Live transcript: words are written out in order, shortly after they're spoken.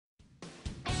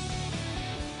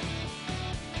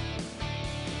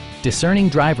Discerning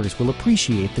drivers will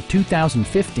appreciate the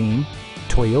 2015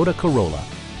 Toyota Corolla.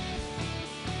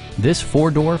 This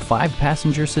four-door,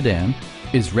 five-passenger sedan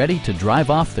is ready to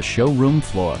drive off the showroom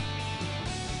floor.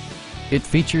 It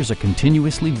features a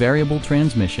continuously variable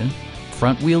transmission,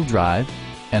 front-wheel drive,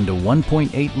 and a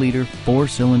 1.8-liter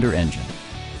four-cylinder engine.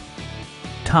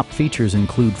 Top features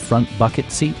include front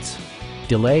bucket seats,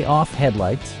 delay-off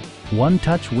headlights,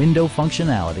 one-touch window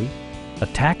functionality, a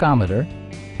tachometer,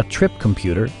 a trip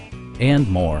computer, and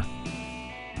more.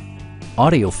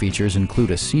 Audio features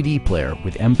include a CD player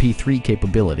with MP3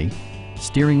 capability,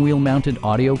 steering wheel mounted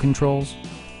audio controls,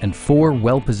 and 4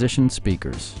 well-positioned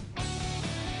speakers.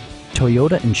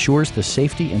 Toyota ensures the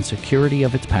safety and security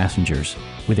of its passengers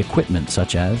with equipment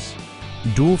such as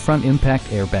dual front impact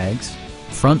airbags,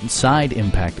 front and side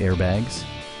impact airbags,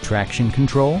 traction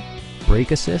control,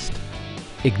 brake assist,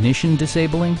 ignition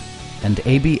disabling, and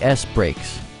ABS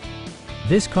brakes.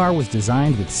 This car was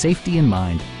designed with safety in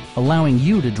mind, allowing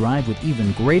you to drive with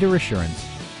even greater assurance.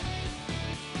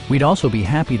 We'd also be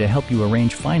happy to help you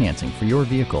arrange financing for your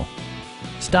vehicle.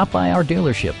 Stop by our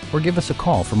dealership or give us a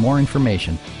call for more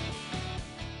information.